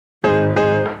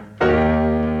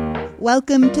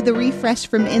Welcome to the Refresh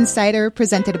from Insider,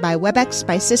 presented by WebEx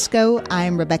by Cisco.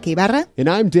 I'm Rebecca Ibarra. And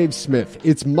I'm Dave Smith.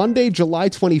 It's Monday, July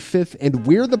 25th, and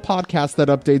we're the podcast that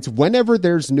updates whenever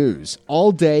there's news,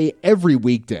 all day, every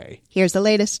weekday. Here's the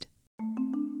latest.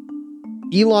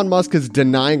 Elon Musk is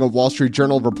denying a Wall Street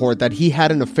Journal report that he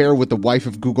had an affair with the wife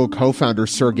of Google co-founder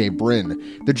Sergey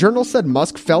Brin. The journal said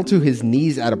Musk fell to his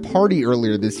knees at a party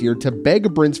earlier this year to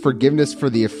beg Brin's forgiveness for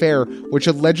the affair, which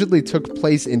allegedly took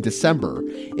place in December.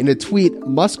 In a tweet,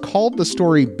 Musk called the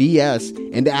story BS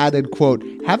and added, quote,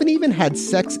 "Haven't even had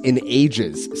sex in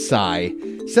ages, sigh,"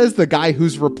 says the guy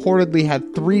who's reportedly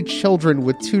had 3 children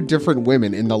with 2 different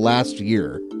women in the last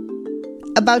year.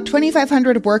 About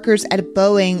 2,500 workers at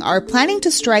Boeing are planning to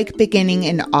strike beginning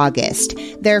in August.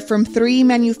 They're from 3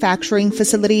 manufacturing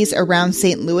facilities around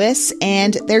St. Louis,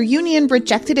 and their union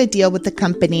rejected a deal with the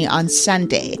company on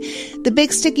Sunday. The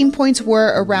big sticking points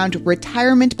were around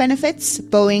retirement benefits.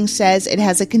 Boeing says it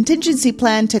has a contingency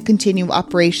plan to continue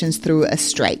operations through a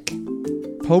strike.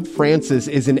 Pope Francis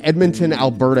is in Edmonton,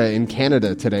 Alberta in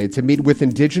Canada today to meet with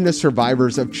Indigenous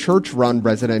survivors of church-run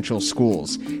residential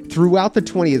schools. Throughout the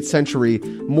 20th century,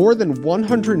 more than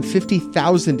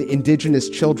 150,000 Indigenous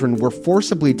children were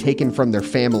forcibly taken from their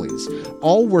families.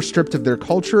 All were stripped of their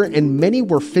culture, and many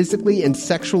were physically and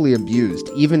sexually abused,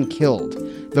 even killed.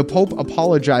 The Pope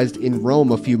apologized in Rome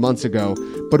a few months ago,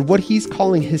 but what he's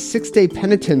calling his 6-day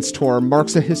penitence tour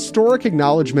marks a historic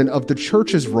acknowledgement of the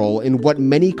church's role in what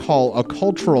many call a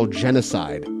cultural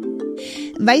genocide.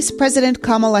 Vice President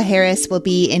Kamala Harris will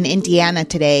be in Indiana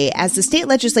today as the state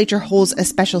legislature holds a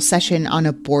special session on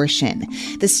abortion.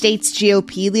 The state's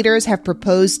GOP leaders have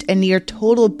proposed a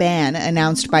near-total ban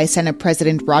announced by Senate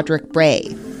President Roderick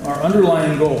Bray. Our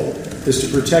underlying goal is to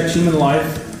protect human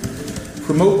life,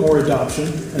 promote more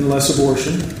adoption and less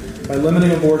abortion by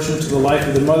limiting abortion to the life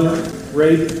of the mother,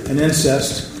 rape, and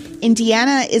incest.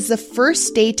 Indiana is the first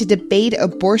state to debate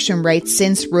abortion rights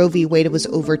since Roe v. Wade was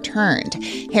overturned.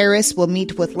 Harris will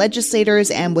meet with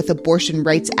legislators and with abortion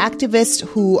rights activists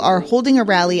who are holding a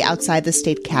rally outside the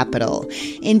state capitol.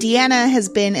 Indiana has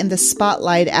been in the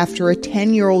spotlight after a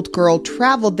 10-year-old girl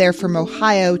traveled there from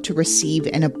Ohio to receive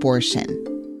an abortion.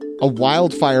 A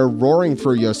wildfire roaring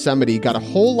through Yosemite got a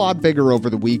whole lot bigger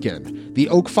over the weekend. The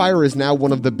Oak Fire is now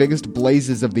one of the biggest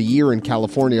blazes of the year in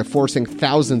California, forcing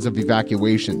thousands of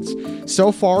evacuations.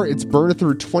 So far, it's burned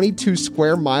through 22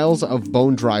 square miles of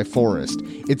bone-dry forest.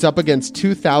 It's up against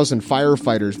 2,000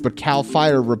 firefighters, but CAL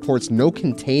FIRE reports no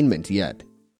containment yet.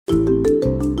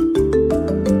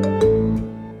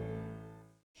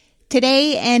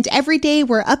 Today and every day,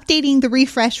 we're updating the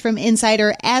Refresh from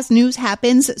Insider as news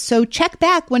happens, so check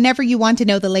back whenever you want to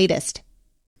know the latest.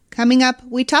 Coming up,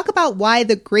 we talk about why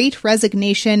the Great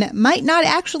Resignation might not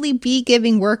actually be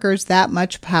giving workers that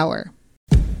much power.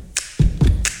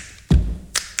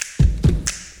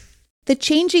 The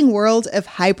changing world of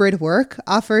hybrid work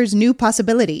offers new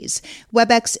possibilities.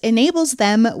 WebEx enables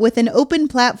them with an open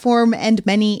platform and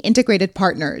many integrated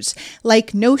partners,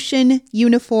 like Notion,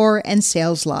 Unifor, and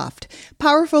SalesLoft.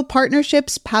 Powerful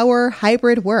partnerships power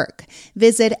hybrid work.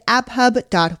 Visit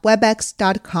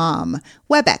apphub.webex.com.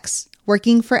 WebEx,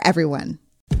 working for everyone.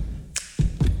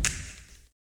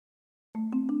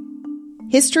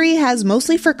 History has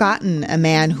mostly forgotten a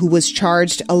man who was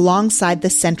charged alongside the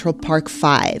Central Park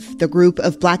Five, the group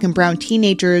of black and brown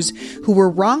teenagers who were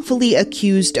wrongfully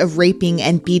accused of raping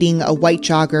and beating a white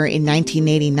jogger in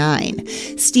 1989.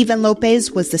 Steven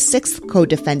Lopez was the 6th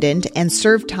co-defendant and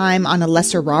served time on a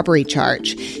lesser robbery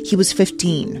charge. He was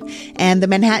 15, and the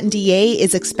Manhattan DA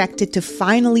is expected to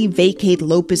finally vacate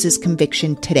Lopez's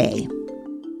conviction today.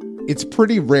 It's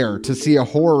pretty rare to see a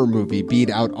horror movie beat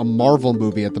out a Marvel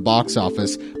movie at the box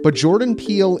office, but Jordan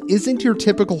Peele isn't your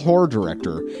typical horror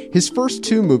director. His first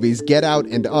 2 movies, Get Out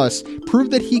and Us, prove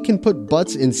that he can put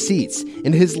butts in seats,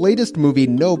 and his latest movie,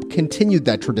 Nope, continued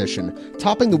that tradition,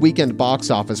 topping the weekend box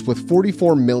office with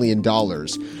 $44 million.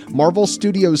 Marvel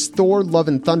Studios' Thor: Love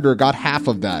and Thunder got half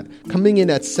of that, coming in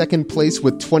at second place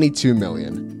with $22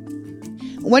 million.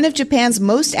 One of Japan's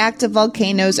most active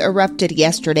volcanoes erupted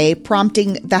yesterday,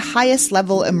 prompting the highest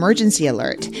level emergency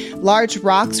alert. Large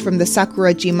rocks from the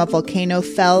Sakurajima volcano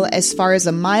fell as far as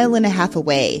 1.5 miles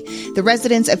away. The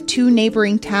residents of 2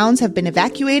 neighboring towns have been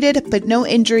evacuated, but no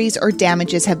injuries or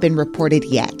damages have been reported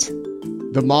yet.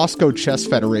 The Moscow Chess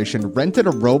Federation rented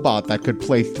a robot that could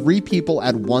play 3 people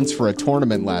at once for a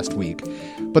tournament last week.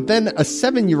 But then a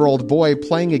 7-year-old boy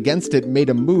playing against it made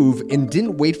a move and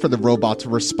didn't wait for the robot to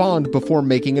respond before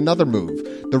making another move.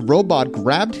 The robot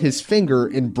grabbed his finger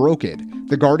and broke it.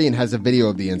 The Guardian has a video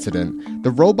of the incident.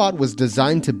 The robot was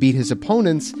designed to beat his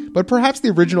opponents, but perhaps the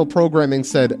original programming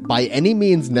said, by any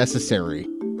means necessary.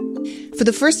 For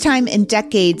the first time in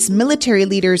decades, military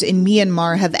leaders in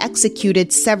Myanmar have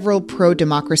executed several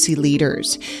pro-democracy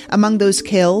leaders. Among those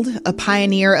killed, a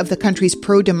pioneer of the country's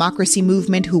pro-democracy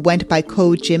movement who went by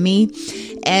Ko Jimmy,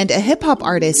 and a hip-hop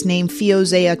artist named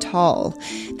Fiozea Tall.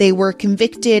 They were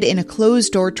convicted in a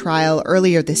closed-door trial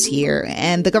earlier this year,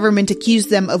 and the government accused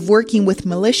them of working with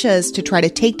militias to try to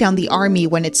take down the army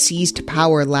when it seized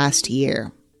power last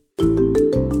year.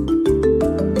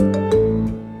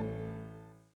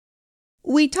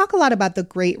 We talk a lot about the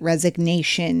Great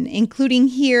Resignation, including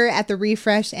here at The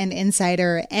Refresh and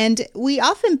Insider, and we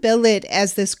often bill it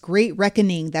as this great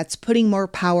reckoning that's putting more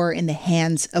power in the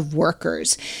hands of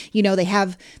workers. You know, they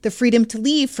have the freedom to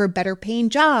leave for better paying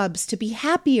jobs, to be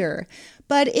happier.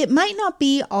 But it might not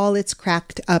be all it's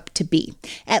cracked up to be.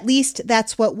 At least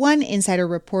that's what one Insider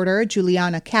reporter,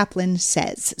 Juliana Kaplan,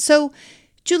 says. So,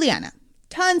 Juliana,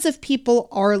 tons of people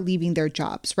are leaving their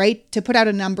jobs, right? To put out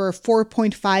a number,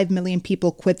 4.5 million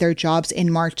people quit their jobs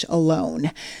in March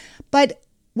alone. But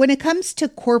when it comes to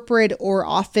corporate or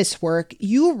office work,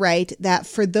 you write that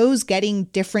for those getting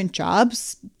different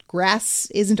jobs, grass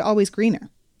isn't always greener.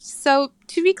 So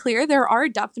to be clear, there are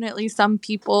definitely some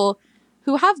people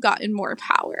who have gotten more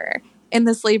power in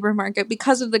this labor market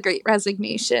because of the Great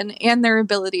Resignation and their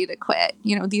ability to quit.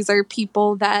 You know, these are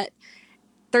people that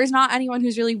there's not anyone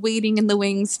who's really waiting in the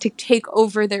wings to take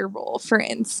over their role, for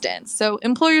instance. So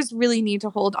employers really need to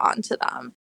hold on to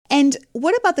them. And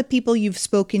what about the people you've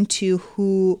spoken to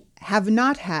who have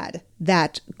not had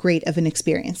that great of an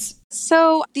experience?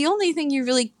 So the only thing you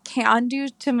really can do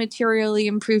to materially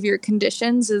improve your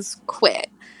conditions is quit.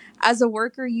 As a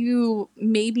worker, you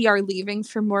maybe are leaving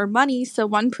for more money. So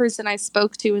one person I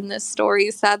spoke to in this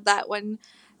story said that when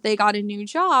they got a new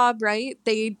job, right,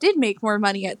 they did make more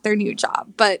money at their new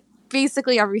job, but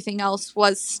basically everything else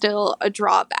was still a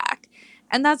drawback.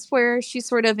 And that's where she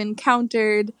sort of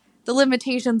encountered the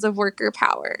limitations of worker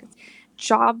power.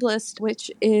 Joblist, which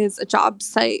is a job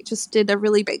site, just did a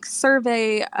really big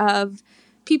survey of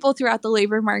people throughout the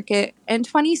labor market, and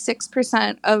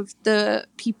 26% of the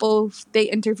people they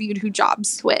interviewed who job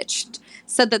switched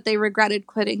said that they regretted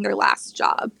quitting their last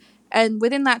job. And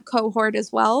within that cohort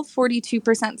as well,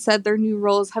 42% said their new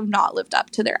roles have not lived up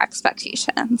to their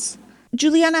expectations.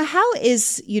 Juliana, how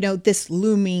is, this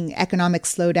looming economic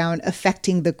slowdown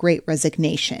affecting the Great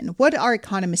Resignation? What are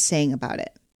economists saying about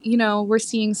it? We're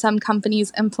seeing some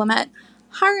companies implement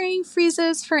hiring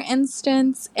freezes, for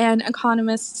instance, and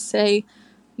economists say,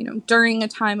 during a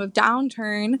time of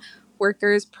downturn,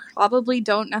 workers probably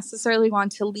don't necessarily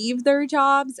want to leave their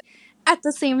jobs. At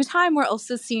the same time, we're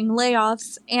also seeing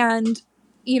layoffs. And,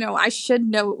 I should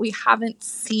note we haven't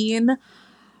seen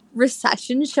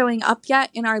recession showing up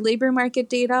yet in our labor market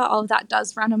data. All of that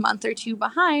does run a month or two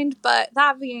behind. But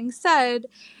that being said,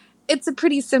 it's a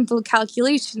pretty simple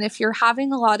calculation. If you're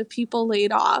having a lot of people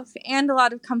laid off and a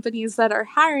lot of companies that are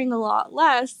hiring a lot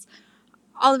less,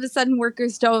 all of a sudden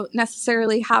workers don't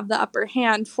necessarily have the upper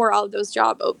hand for all of those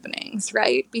job openings,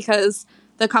 right? Because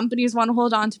the companies want to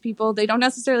hold on to people. They don't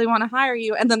necessarily want to hire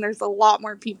you. And then there's a lot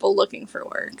more people looking for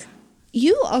work.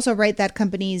 You also write that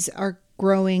companies are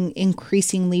growing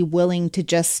increasingly willing to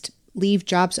just leave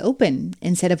jobs open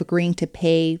instead of agreeing to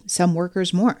pay some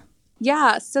workers more.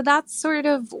 Yeah, so that's sort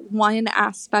of one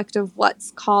aspect of what's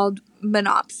called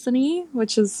monopsony,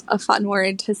 which is a fun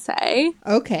word to say.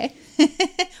 Okay.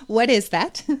 What is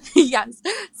that? Yes.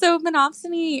 So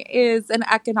monopsony is an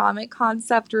economic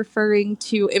concept referring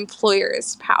to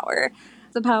employers' power.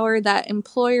 The power that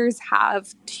employers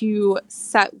have to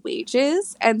set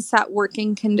wages and set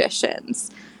working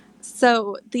conditions.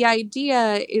 So the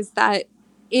idea is that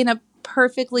in a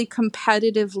perfectly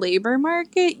competitive labor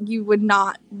market, you would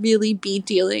not really be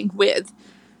dealing with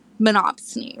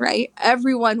monopsony, right?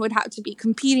 Everyone would have to be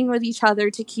competing with each other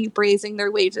to keep raising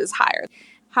their wages higher.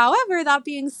 However, that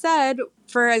being said,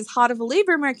 for as hot of a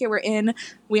labor market we're in,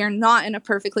 we are not in a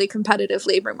perfectly competitive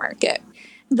labor market.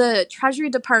 The Treasury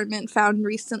Department found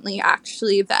recently,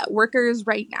 actually, that workers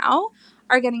right now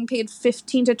are getting paid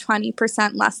 15 to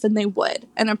 20% less than they would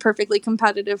in a perfectly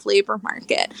competitive labor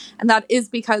market. And that is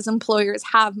because employers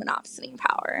have monopsony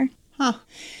power. Huh.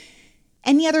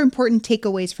 Any other important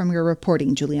takeaways from your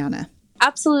reporting, Juliana?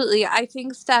 Absolutely. I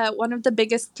think that one of the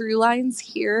biggest through lines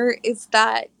here is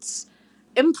that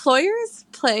employers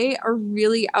play a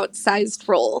really outsized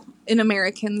role in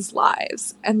Americans'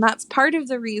 lives. And that's part of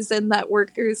the reason that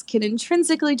workers can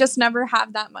intrinsically just never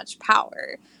have that much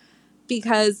power.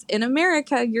 Because in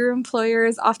America, your employer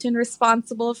is often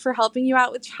responsible for helping you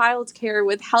out with childcare,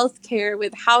 with healthcare,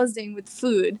 with housing, with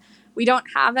food. we don't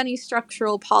have any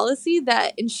structural policy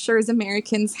that ensures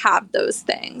Americans have those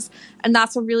things. And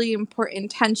that's a really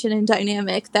important tension and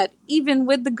dynamic that even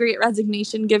with the Great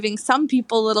Resignation giving some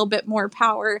people a little bit more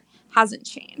power hasn't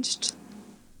changed.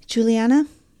 Juliana,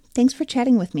 thanks for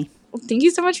chatting with me. Well, thank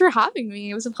you so much for having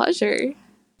me. It was a pleasure.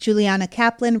 Juliana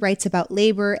Kaplan writes about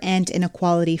labor and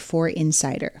inequality for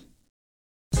Insider.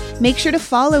 Make sure to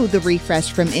follow The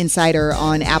Refresh from Insider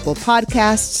on Apple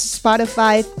Podcasts,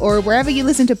 Spotify, or wherever you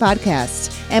listen to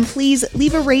podcasts. And please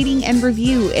leave a rating and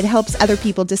review. It helps other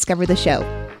people discover the show.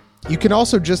 You can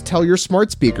also just tell your smart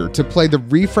speaker to play the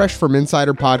Refresh from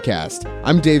Insider podcast.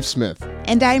 I'm Dave Smith.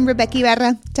 And I'm Rebecca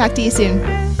Ibarra. Talk to you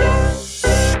soon.